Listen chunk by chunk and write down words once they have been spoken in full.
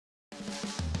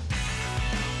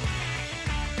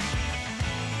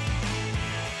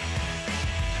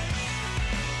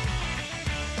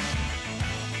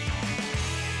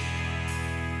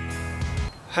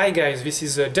Hi guys, this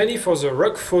is Dany for the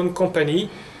Rock Phone company.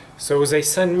 So they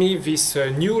sent me this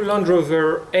new Land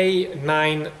Rover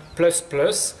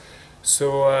A9++.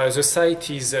 So the site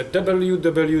is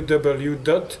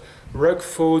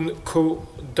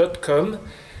www.rockphoneco.com,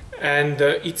 and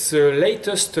it's the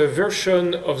latest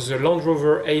version of the Land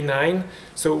Rover A9.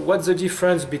 So what's the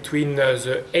difference between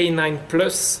the A9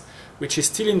 Plus, which is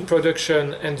still in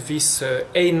production, and this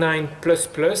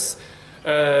A9++?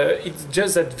 It's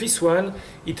just that this one,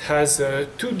 it has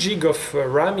 2 GB of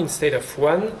RAM instead of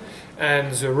 1,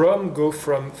 and the ROM go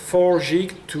from 4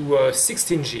 GB to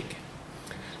 16 GB.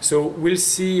 So we'll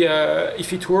see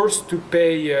if it works to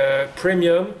pay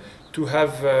premium to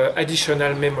have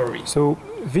additional memory. So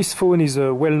this phone is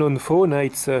a well-known phone.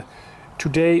 It's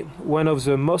today one of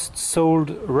the most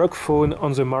sold rock phone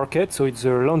on the market. So it's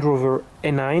the Land Rover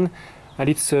A9. And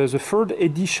it's the 3rd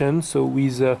edition, so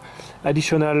with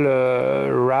additional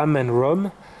RAM and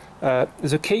ROM.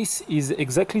 The case is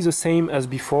exactly the same as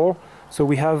before. So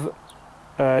we have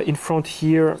in front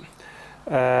here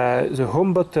the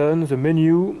home button, the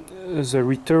menu, the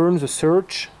return, the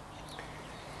search.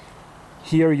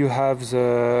 Here you have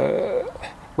the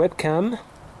webcam.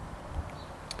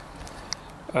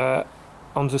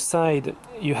 On the side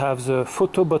you have the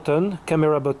photo button,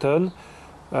 camera button,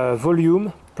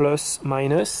 volume, plus,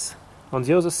 minus. On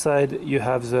the other side you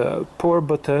have the power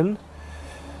button.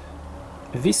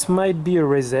 This might be a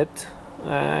reset,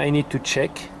 I need to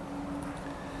check.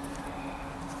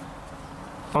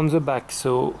 On the back,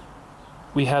 so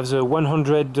we have the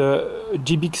 100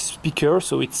 GB speaker,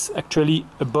 so it's actually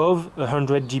above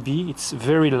 100 GB, it's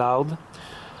very loud.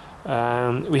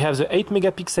 We have the 8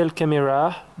 megapixel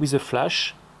camera with a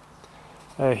flash.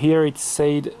 Here it's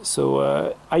said so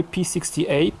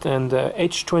IP68 and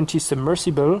H20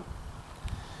 submersible.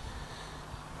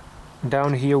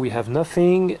 Down here we have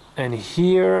nothing, and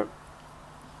here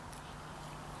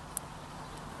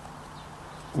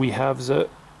we have the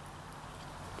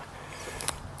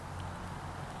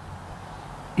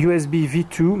USB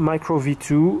V2, micro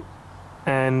V2,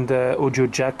 and audio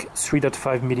jack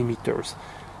 3.5 millimeters.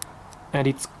 And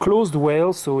it's closed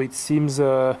well, so it seems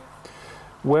well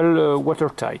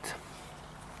watertight.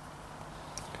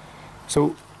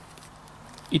 So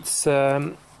it's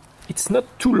not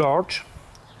too large.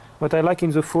 What I like in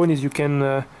the phone is you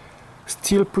can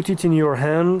still put it in your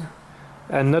hand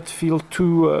and not feel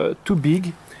too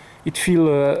big. It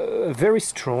feels very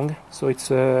strong, so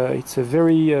it's a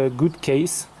very good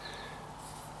case.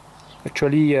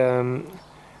 Actually,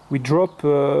 we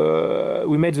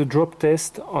made the drop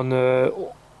test on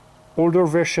older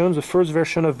version, the first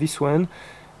version of this one,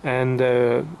 and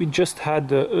we just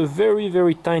had a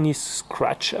very tiny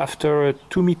scratch after a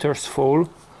 2 meters fall.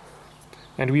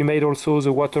 And we made also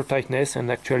the water tightness,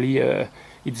 and actually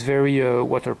it's very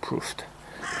waterproofed.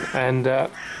 And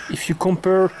if you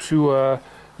compare to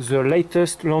the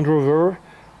latest Land Rover,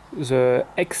 the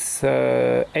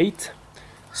X8,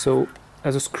 so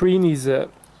as the screen is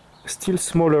still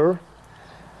smaller,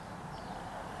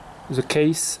 the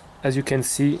case, as you can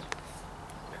see,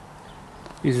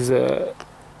 is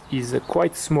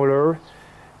quite smaller,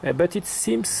 but it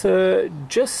seems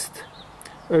just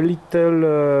a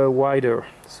little wider,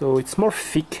 so it's more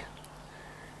thick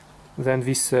than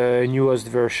this newest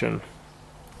version.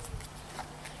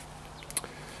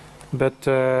 But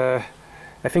I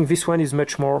think this one is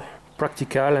much more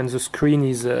practical, and the screen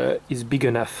is big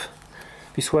enough.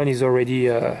 This one is already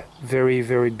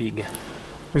very big.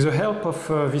 With the help of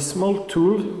this small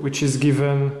tool, which is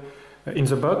given in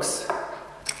the box,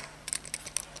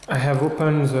 I have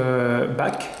opened the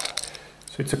back.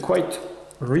 So it's a quite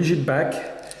rigid back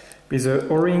with a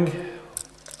O-ring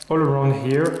all around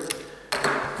here,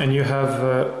 and you have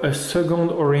a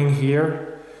second O-ring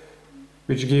here,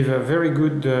 which gives a very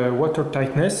good water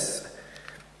tightness.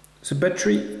 The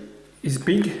battery is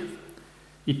big.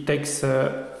 It takes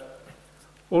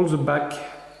all the back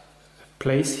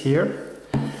place here.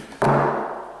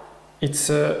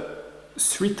 It's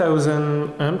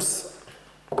 3000 amps,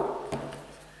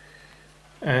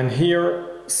 and here,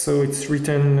 so it's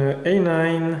written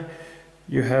A9.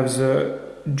 You have the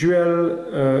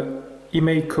dual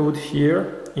email code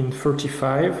here in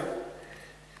 35,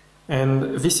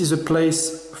 and this is a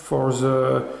place for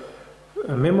the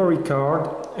memory card,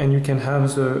 and you can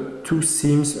have the 2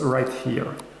 SIMs right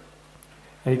here.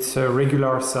 And it's a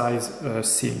regular size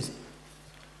SIMs.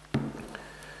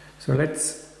 So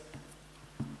let's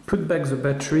put back the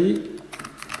battery.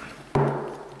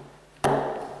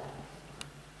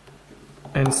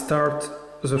 and start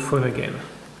the phone again.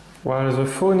 While the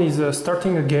phone is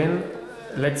starting again,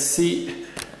 let's see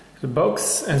the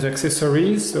box and the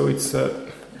accessories. So it's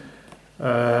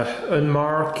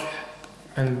unmarked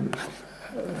and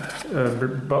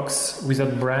box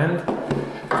without brand.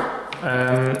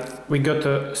 We got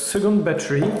a second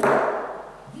battery.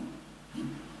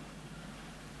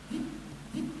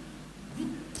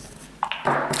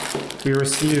 We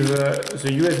receive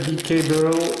the USB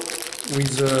cable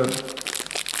with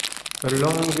a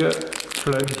long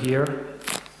plug here.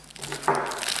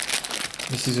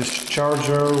 This is a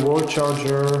charger, wall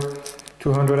charger,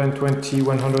 220,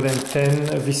 110.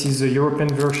 This is the European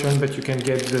version, but you can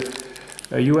get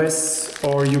the US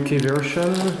or UK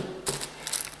version.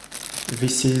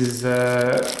 This is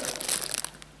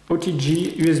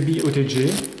OTG, USB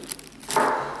OTG.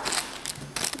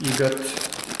 You got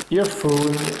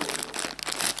earphone.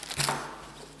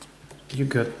 You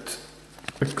got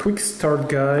a quick start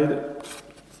guide,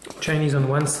 Chinese on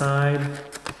one side,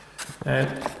 and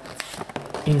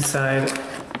inside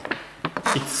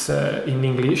it's in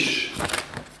English,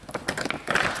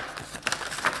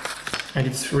 and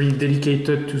it's really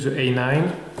dedicated to the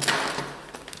A9,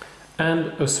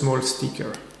 and a small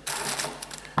sticker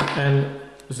and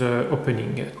the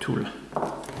opening tool.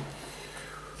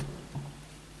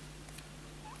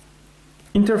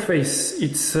 Interface,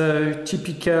 it's a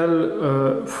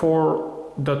typical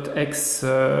 4.x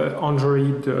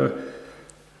Android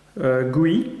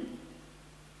GUI.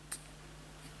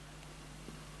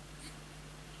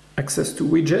 Access to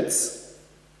widgets.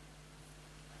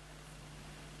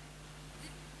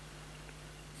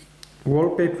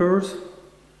 Wallpapers.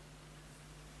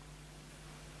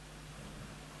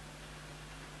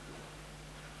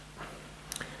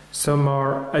 Some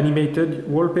are animated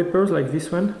wallpapers like this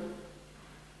one.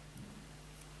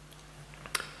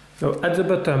 So at the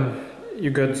bottom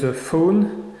you got the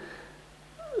phone,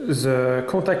 the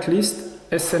contact list,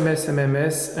 SMS,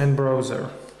 MMS and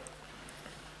browser.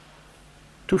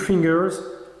 Two fingers,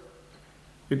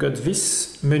 you got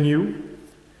this menu.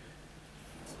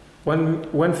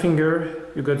 One finger,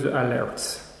 you got the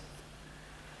alerts.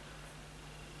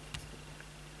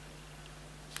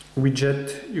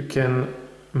 Widget, you can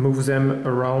move them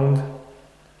around.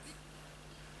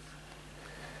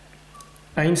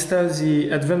 I installed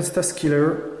the advanced task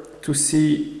killer to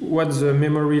see what's the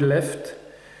memory left.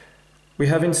 We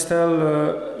have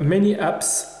installed many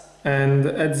apps, and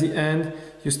at the end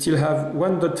you still have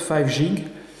 1.5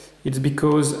 gig. It's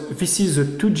because this is a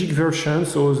 2 gig version,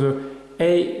 so the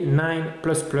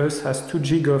A9++ has 2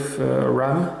 gig of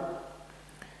RAM.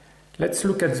 Let's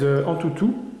look at the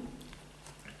AnTuTu.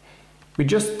 We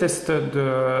just tested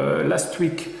last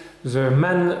week the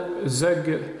MAN Zug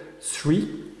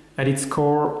 3, and it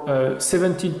scored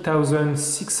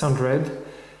 17,600,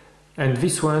 and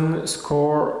this one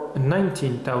scored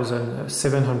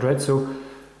 19,700, so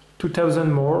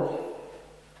 2,000 more.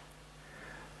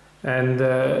 And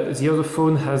the other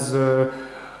phone has a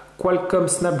Qualcomm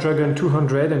Snapdragon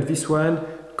 200, and this one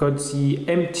got the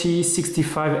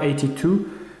MT6582.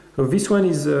 So this one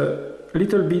is a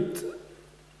little bit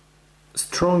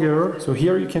stronger. So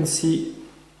here you can see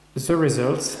the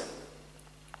results.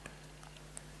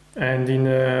 And in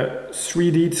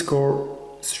 3D it scored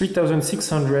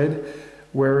 3,600,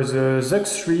 whereas the Zug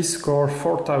 3 scored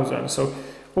 4,000. So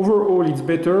overall it's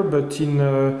better, but in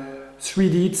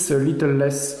 3D it's a little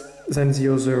less than the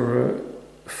other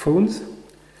phones.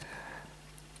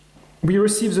 We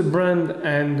received the brand,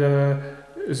 and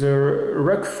the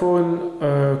RUG phone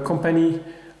company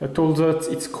told us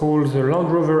it's called the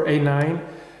Land Rover A9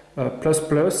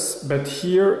 ++, but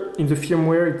here in the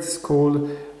firmware it's called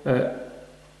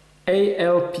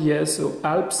ALPS, so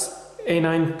Alps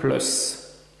A9 Plus.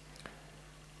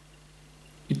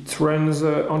 It runs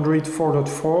Android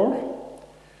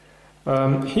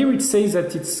 4.4. Here it says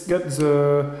that it's got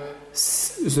the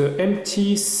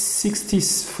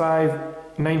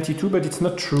MT6592, but it's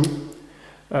not true,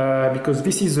 because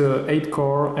this is a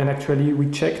 8-core, and actually we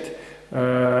checked,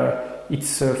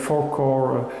 it's a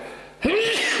 4-core.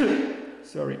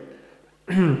 Sorry,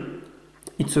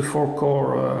 it's a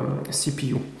 4-core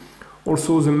CPU.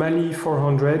 Also, the Mali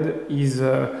 400 is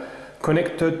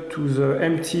connected to the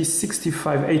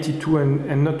MT6582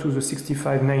 and not to the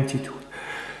 6592.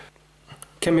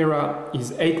 Camera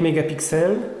is 8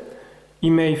 megapixel,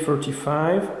 IMEI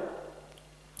 35.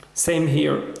 Same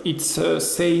here. It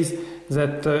says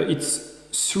that it's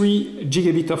 3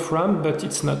 gigabit of RAM, but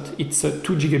it's not. It's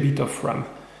 2 gigabit of RAM.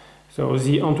 So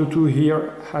the AnTuTu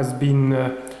here has been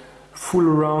fooled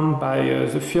around by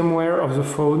the firmware of the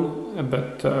phone,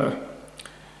 but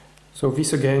so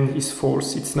this again is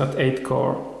false. It's not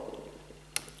 8-core.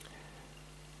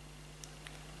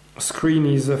 screen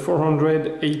is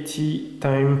 480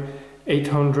 ×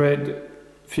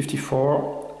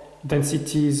 854,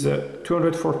 density is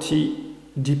 240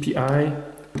 dpi.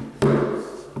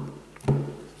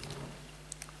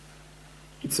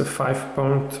 It's a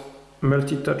 5-point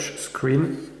multi-touch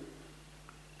screen.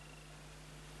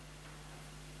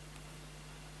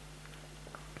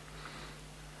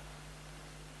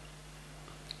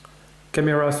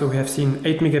 Camera, so we have seen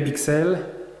 8 megapixel.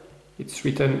 It's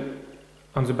written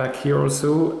on the back here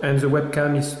also, and the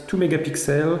webcam is 2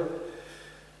 megapixel.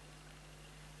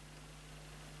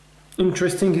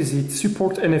 Interesting is it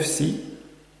supports NFC,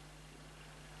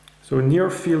 so near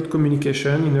field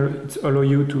communication. It allows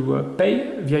you to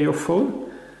pay via your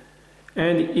phone,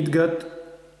 and it got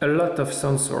a lot of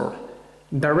sensor: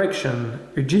 direction,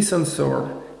 a G sensor,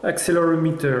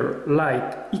 accelerometer,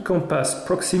 light, e-compass,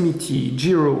 proximity,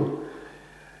 gyro,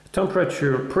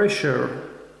 temperature, pressure,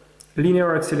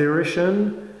 linear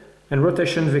acceleration, and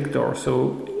rotation vector.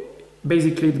 So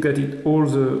basically it got all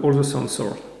the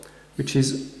sensors, which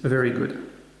is very good.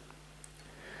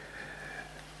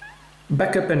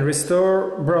 Backup and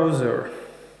restore browser.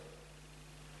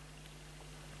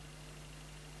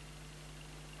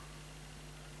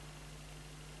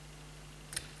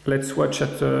 Let's watch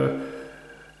at a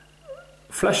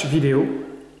flash video.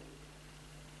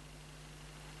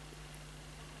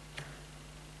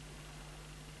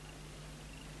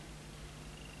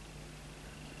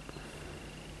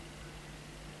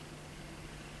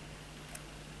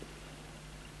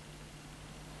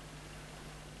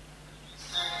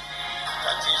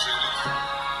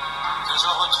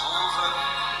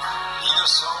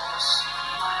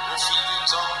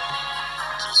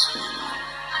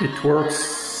 It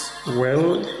works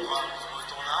well.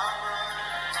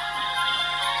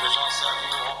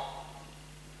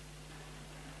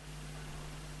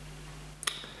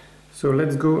 So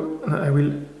let's go. I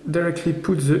will directly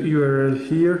put the URL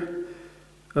here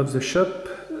of the shop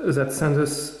that sends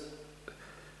us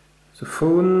the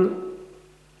phone.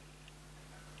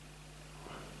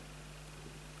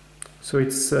 So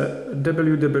it's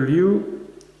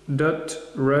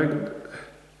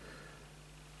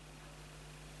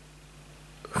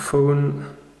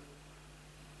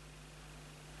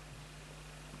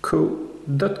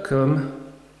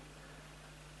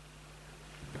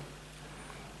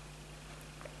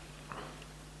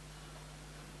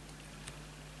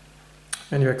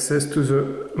And you access to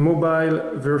the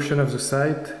mobile version of the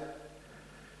site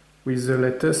with the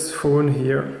latest phone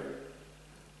here.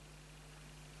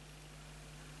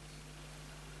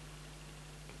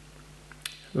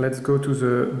 Let's go to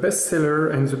the bestseller,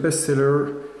 and the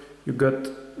bestseller, you got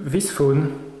this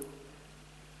phone.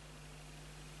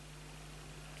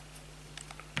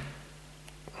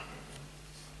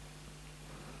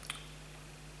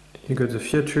 You got the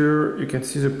feature, you can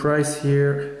see the price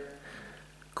here,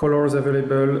 colors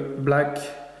available, black,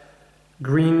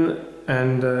 green,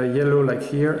 and yellow like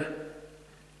here.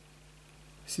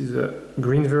 This is the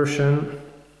green version,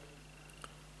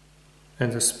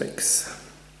 and the specs.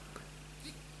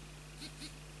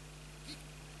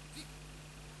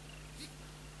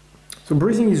 So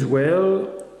breathing is well,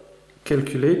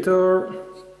 calculator,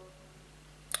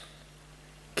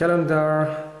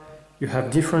 calendar, you have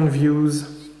different views,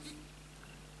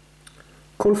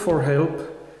 call for help.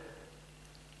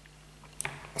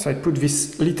 So I put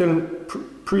this little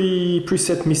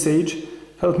preset message: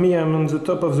 help me, I'm on the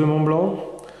top of the Mont Blanc.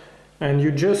 And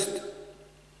you just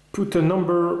put a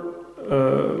number,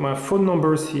 my phone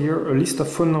numbers here, a list of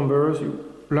phone numbers, you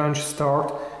launch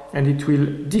start, and it will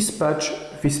dispatch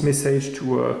this message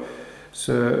to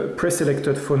the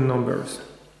pre-selected phone numbers.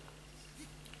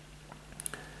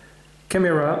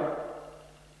 Camera.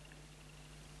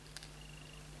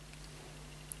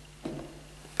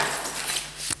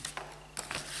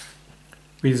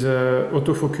 With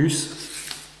autofocus.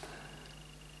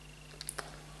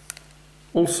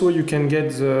 Also, you can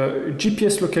get the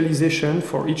GPS localization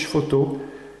for each photo.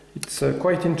 It's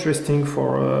quite interesting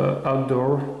for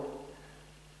outdoor.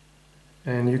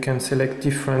 And you can select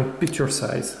different picture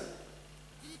size.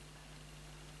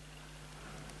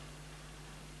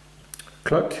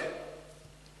 Clock,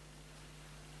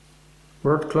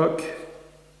 word clock,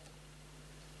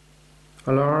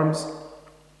 alarms,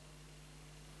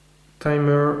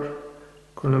 timer,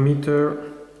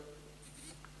 chronometer,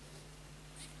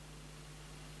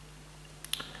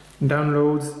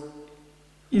 downloads,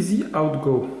 Easy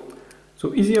Outgo.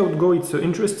 So Easy Outgo, it's an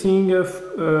interesting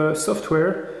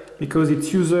software because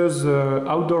it uses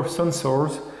outdoor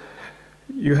sensors.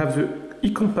 You have the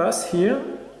e-compass here,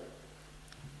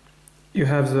 you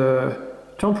have the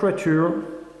temperature,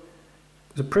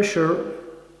 the pressure,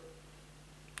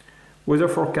 weather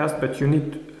forecast, but you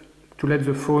need to let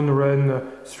the phone run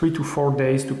 3 to 4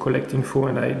 days to collect info,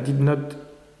 and I did not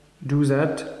do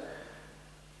that.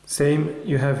 Same,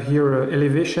 you have here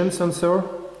elevation sensor,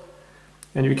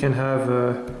 and you can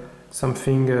have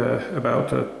something about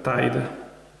tide.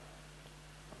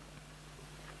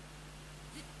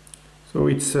 So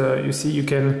it's you see, you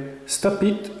can stop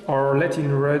it or let it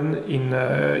run in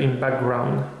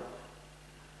background.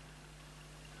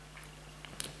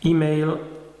 Email,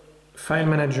 file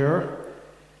manager.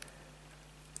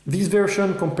 This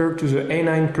version compared to the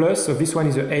A9 Plus, so this one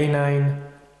is the A9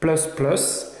 Plus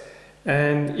Plus,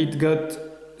 and it got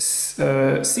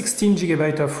 16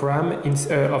 GB of RAM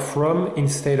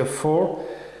instead of 4,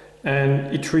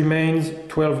 and it remains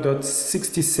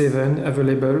 12.67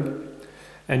 available,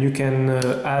 and you can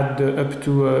add up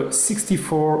to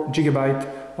 64 GB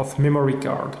of memory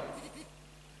card.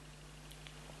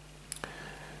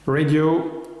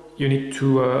 Radio, you need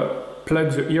to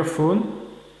plug the earphone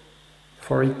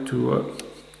for it to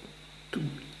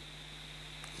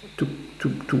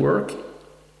work.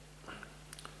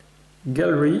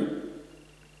 Gallery,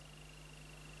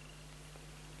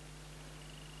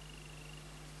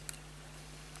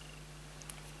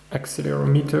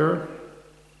 accelerometer,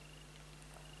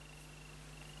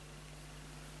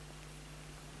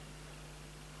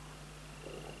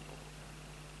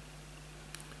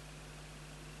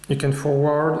 you can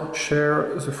forward,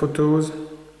 share the photos,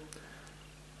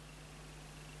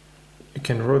 you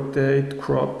can rotate,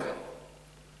 crop.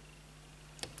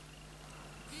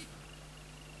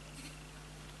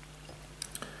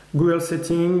 Google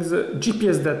settings,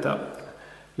 GPS data.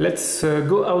 Let's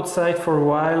go outside for a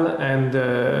while and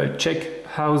check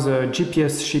how the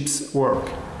GPS chips work.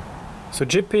 So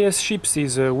GPS chips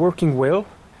is working well,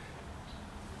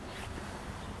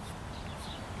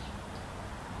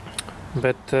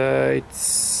 but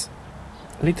it's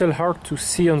a little hard to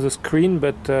see on the screen,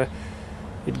 but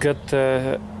it got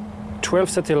 12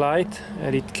 satellites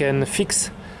and it can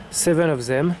fix 7 of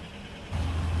them.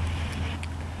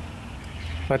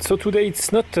 But so today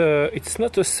it's not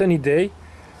a sunny day,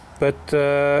 but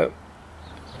the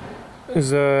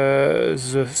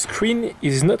screen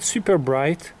is not super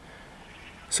bright,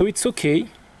 so it's okay.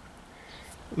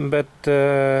 But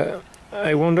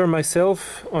I wonder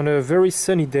myself, on a very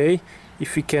sunny day,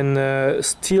 if we can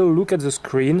still look at the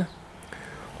screen.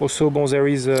 Also, bon, there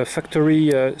is a factory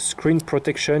screen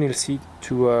protection, you'll see,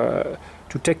 to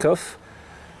take off,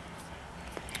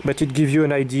 but it gives you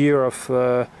an idea of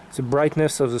the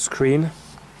brightness of the screen.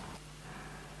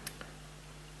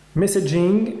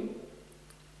 Messaging,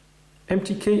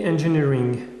 MTK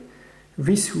engineering.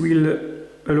 This will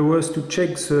allow us to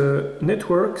check the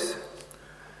networks.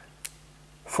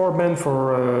 4 bands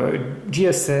for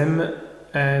GSM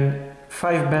and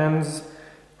 5 bands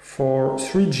for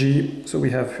 3G. So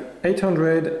we have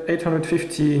 800,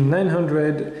 850,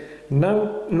 900,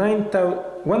 now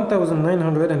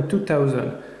 1900 and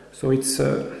 2000. So it's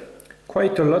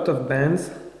quite a lot of bands.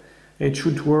 It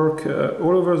should work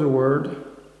all over the world.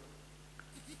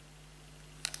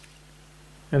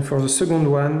 And for the second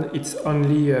one, it's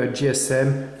only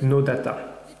GSM, no data.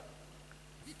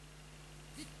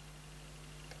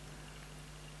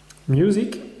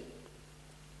 Music.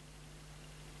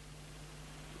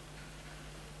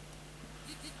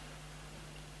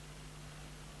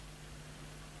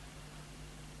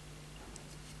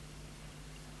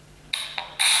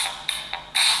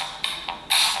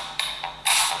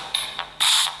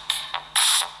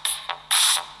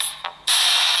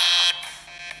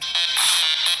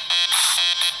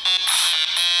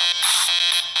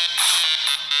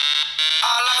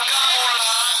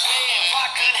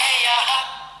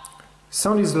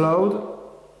 Sound is loud,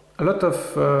 a lot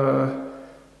of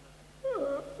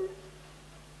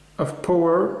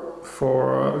power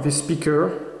for this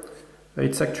speaker.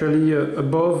 It's actually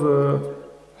above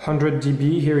 100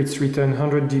 dB, here it's written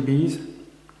 100 dBs.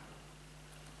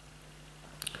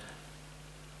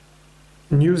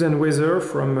 News and weather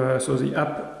from so the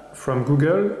app from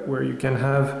Google, where you can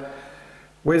have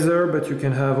weather, but you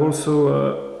can have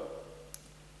also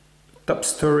top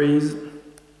stories.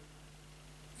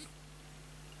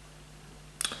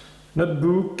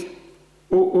 Notebook,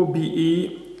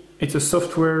 OOBE, it's a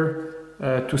software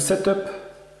to set up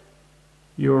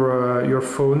your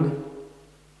phone.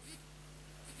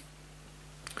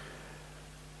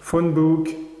 Phone book,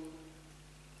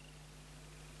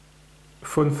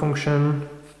 phone function,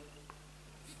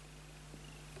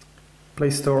 Play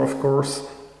Store, of course.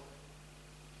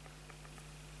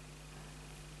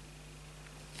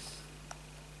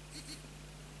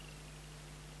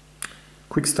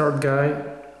 Quick start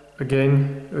guide.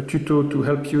 Again, a tuto to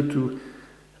help you to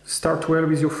Start well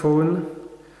with your phone,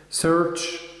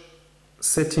 search,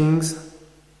 settings.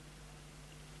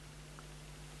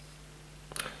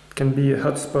 It can be a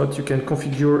hotspot, you can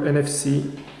configure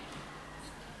NFC.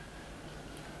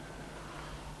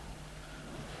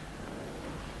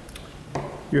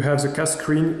 You have the cast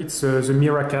screen, it's the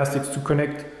Miracast, it's to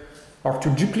connect or to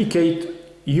duplicate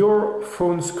your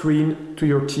phone screen to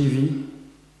your TV.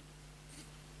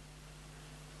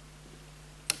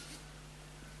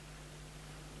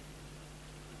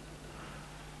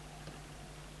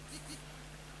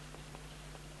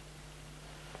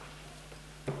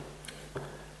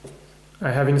 I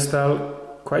have installed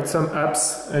quite some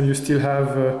apps and you still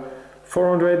have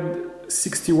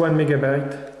 461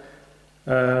 megabytes.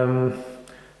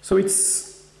 So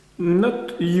it's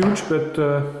not huge, but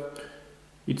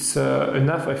it's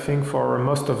enough, I think, for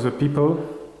most of the people.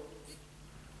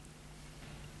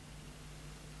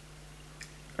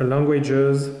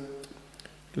 Languages.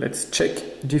 Let's check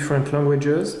different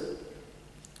languages.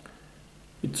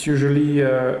 It's usually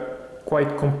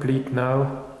quite complete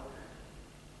now,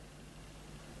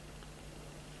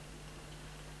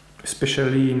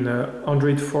 especially in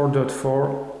Android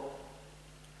 4.4.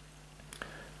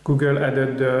 Google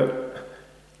added the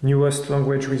newest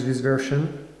language with this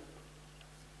version.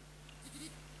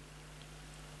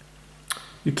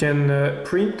 You can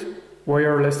print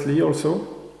wirelessly also,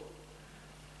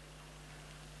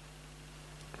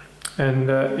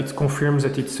 and it confirms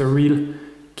that it's a real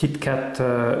KitKat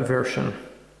version.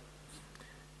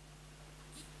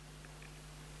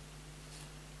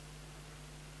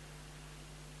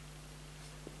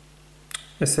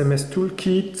 SMS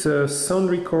toolkit,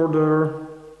 sound recorder,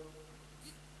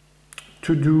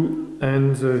 to do,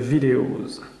 and the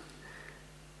videos.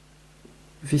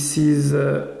 This is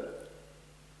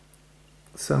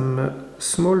some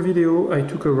small video I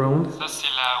took around. Ça c'est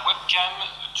la webcam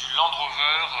du Land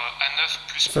Rover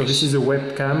A9++. So this is a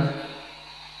webcam.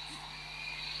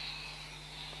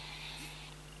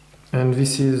 And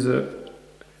this is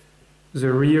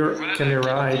the rear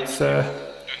camera.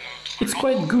 It's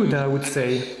quite good, I would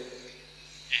say. Et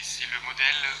c'est le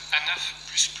modèle A9++.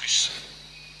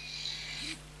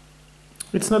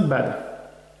 It's not bad.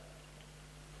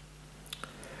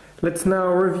 Let's now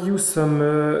review some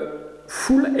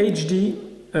full HD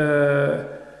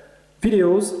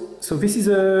videos. So this is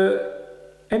a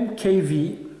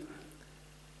MKV.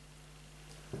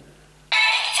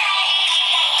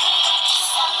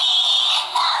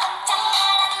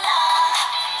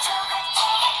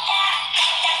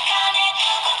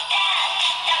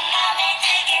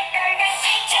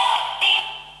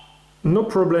 No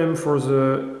problem for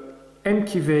the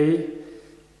MKV.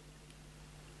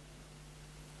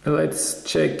 Let's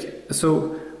check.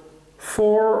 So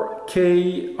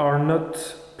 4K are not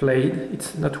played,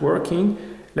 it's not working.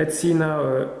 Let's see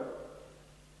now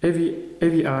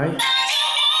AVI.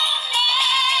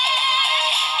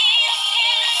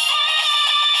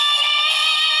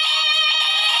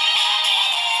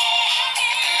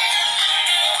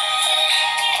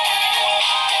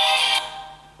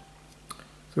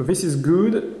 So this is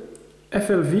good.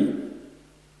 FLV. And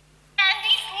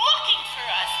he's looking for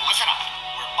us. Listen up,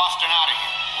 we're busting out of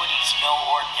here. Woody's no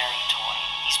ordinary toy.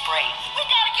 He's brave. We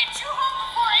gotta get you home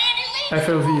before Andy leaves.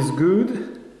 FLV is good.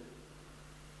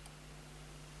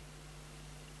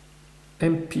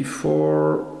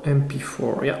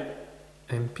 MP4, yeah,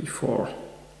 MP4.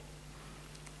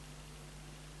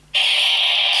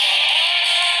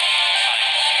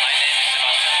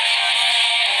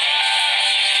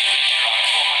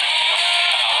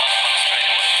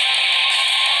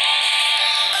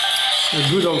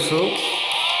 Good also.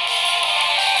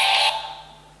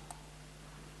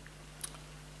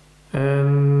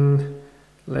 And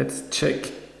let's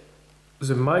check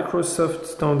the Microsoft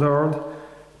standard.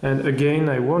 And again,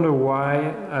 I wonder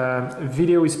why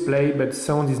video is played but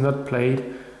sound is not played.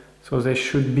 So there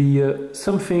should be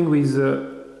something with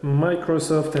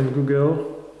Microsoft and Google.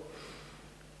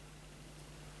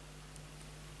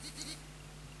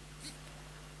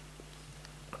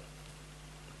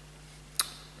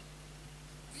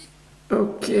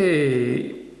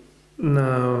 Okay,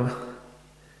 now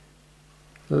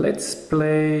let's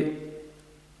play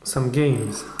some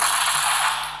games.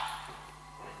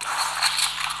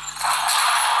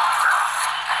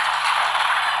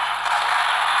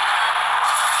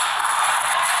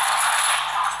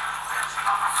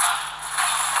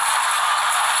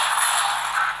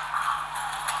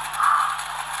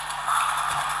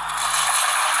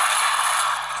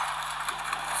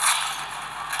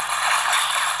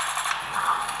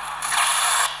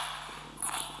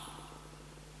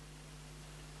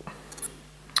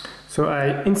 So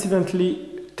I incidentally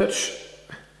touched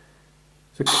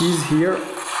the keys here.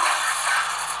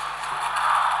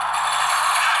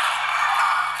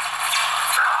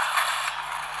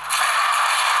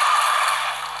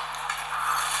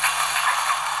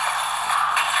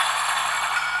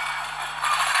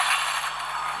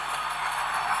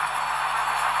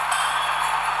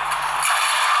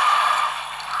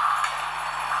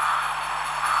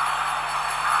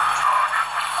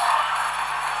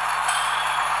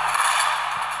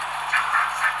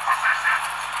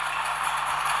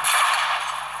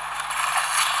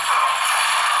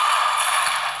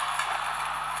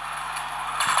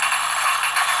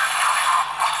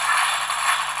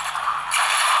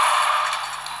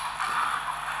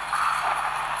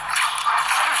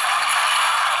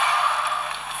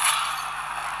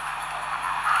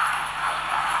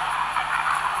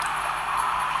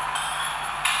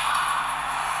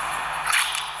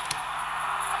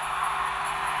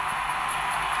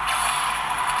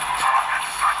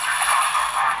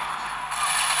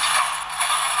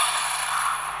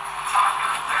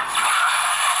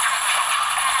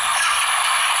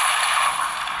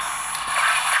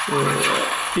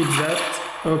 Hit that.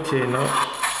 Okay, no.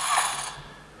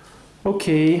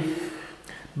 Okay,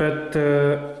 but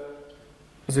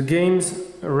the games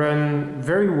run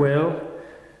very well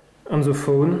on the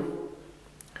phone.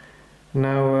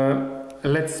 Now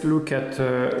let's look at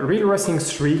Real Racing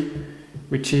 3,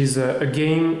 which is a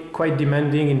game quite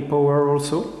demanding in power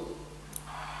also.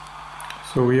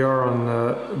 So we are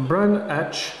on Brun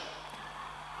Hatch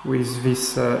with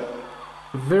this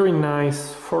very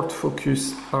nice Ford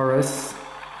Focus RS.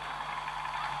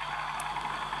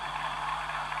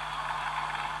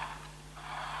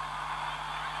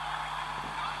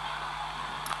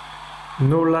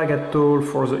 No lag at all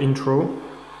for the intro.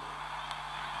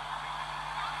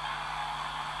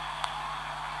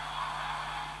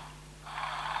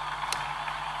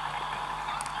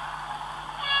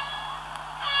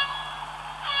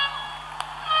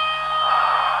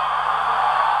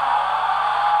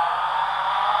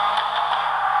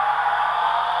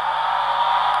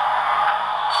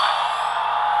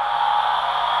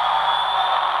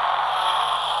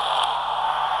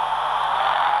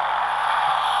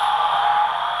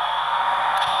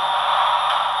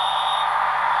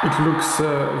 It looks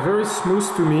very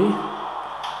smooth to me.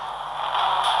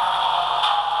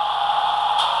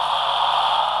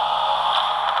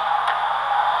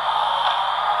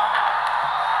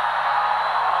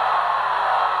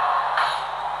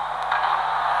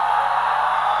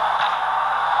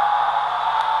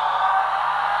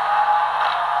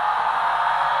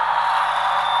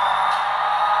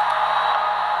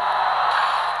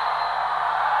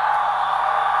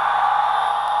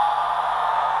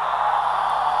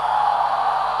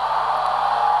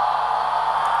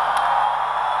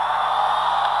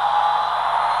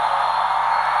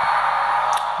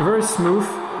 Very smooth,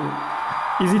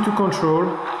 easy to control.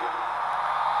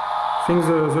 I think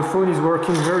the phone is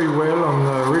working very well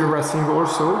on Real Racing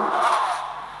also.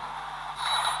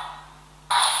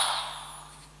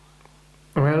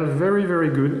 Well, very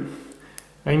good.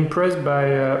 I'm impressed by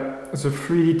the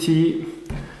fluidity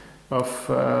of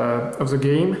the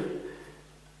game.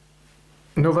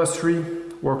 Nova 3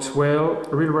 works well,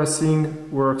 Real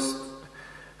Racing works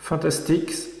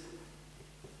fantastic.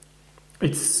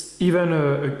 It's even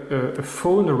a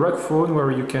phone, a rack phone,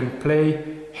 where you can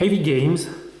play heavy games.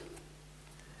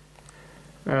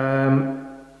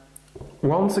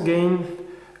 Once again,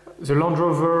 the Land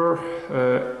Rover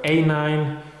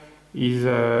A9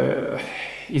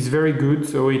 is very good.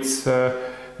 So it's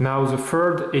now the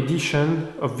third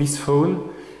edition of this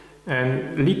phone,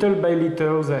 and little by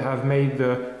little they have made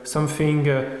something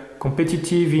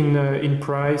competitive in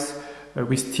price.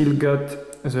 We still got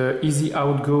the Easy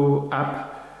Outgo app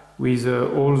with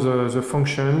all the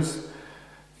functions.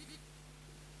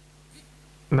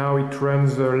 Now it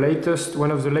runs the latest, one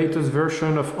of the latest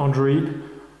version of Android,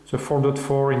 the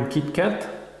 4.4 in KitKat.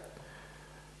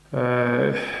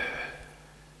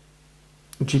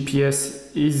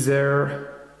 GPS is there,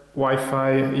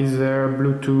 Wi-Fi is there,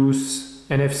 Bluetooth,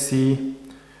 NFC,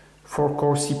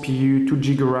 4-core CPU, 2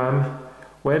 GB RAM.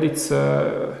 Well, it's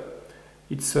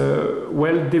a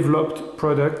well-developed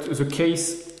product. The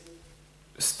case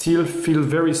still feels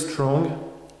very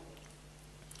strong.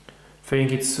 I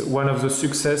think it's one of the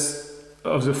success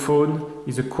of the phone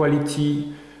is the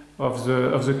quality of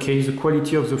the case, the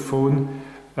quality of the phone.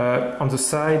 On the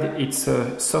side, it's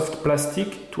a soft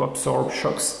plastic to absorb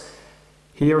shocks.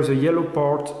 Here, the yellow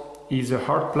part is a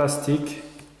hard plastic,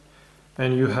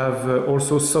 and you have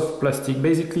also soft plastic.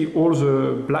 Basically, all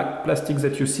the black plastic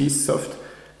that you see is soft,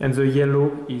 and the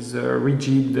yellow is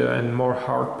rigid and more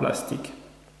hard plastic.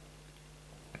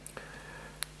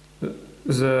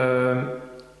 the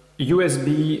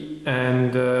USB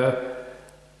and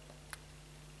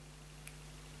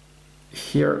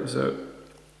here the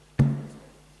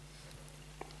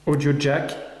audio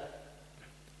jack.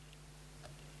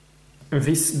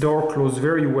 This door closes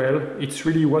very well. It's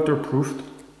really waterproofed.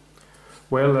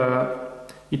 Well,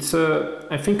 it's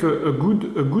I think a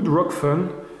good rock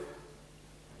phone,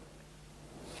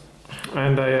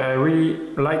 and I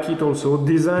really like it also.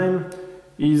 Design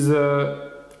is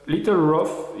a little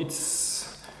rough.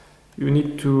 It's you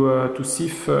need to see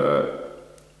if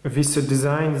this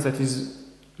design that is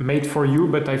made for you,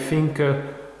 but I think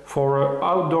for an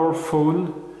outdoor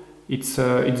phone it's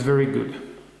very good.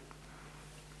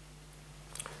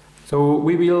 So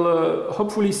we will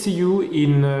hopefully see you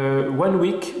in 1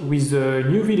 week with a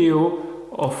new video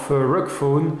of ROG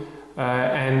Phone,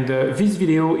 and this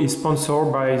video is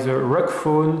sponsored by the ROG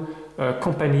Phone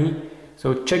company.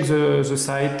 So check the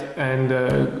site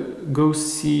and go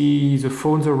see the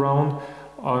phones around.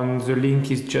 The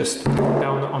link is just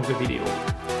down on the video.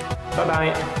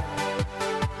 Bye bye!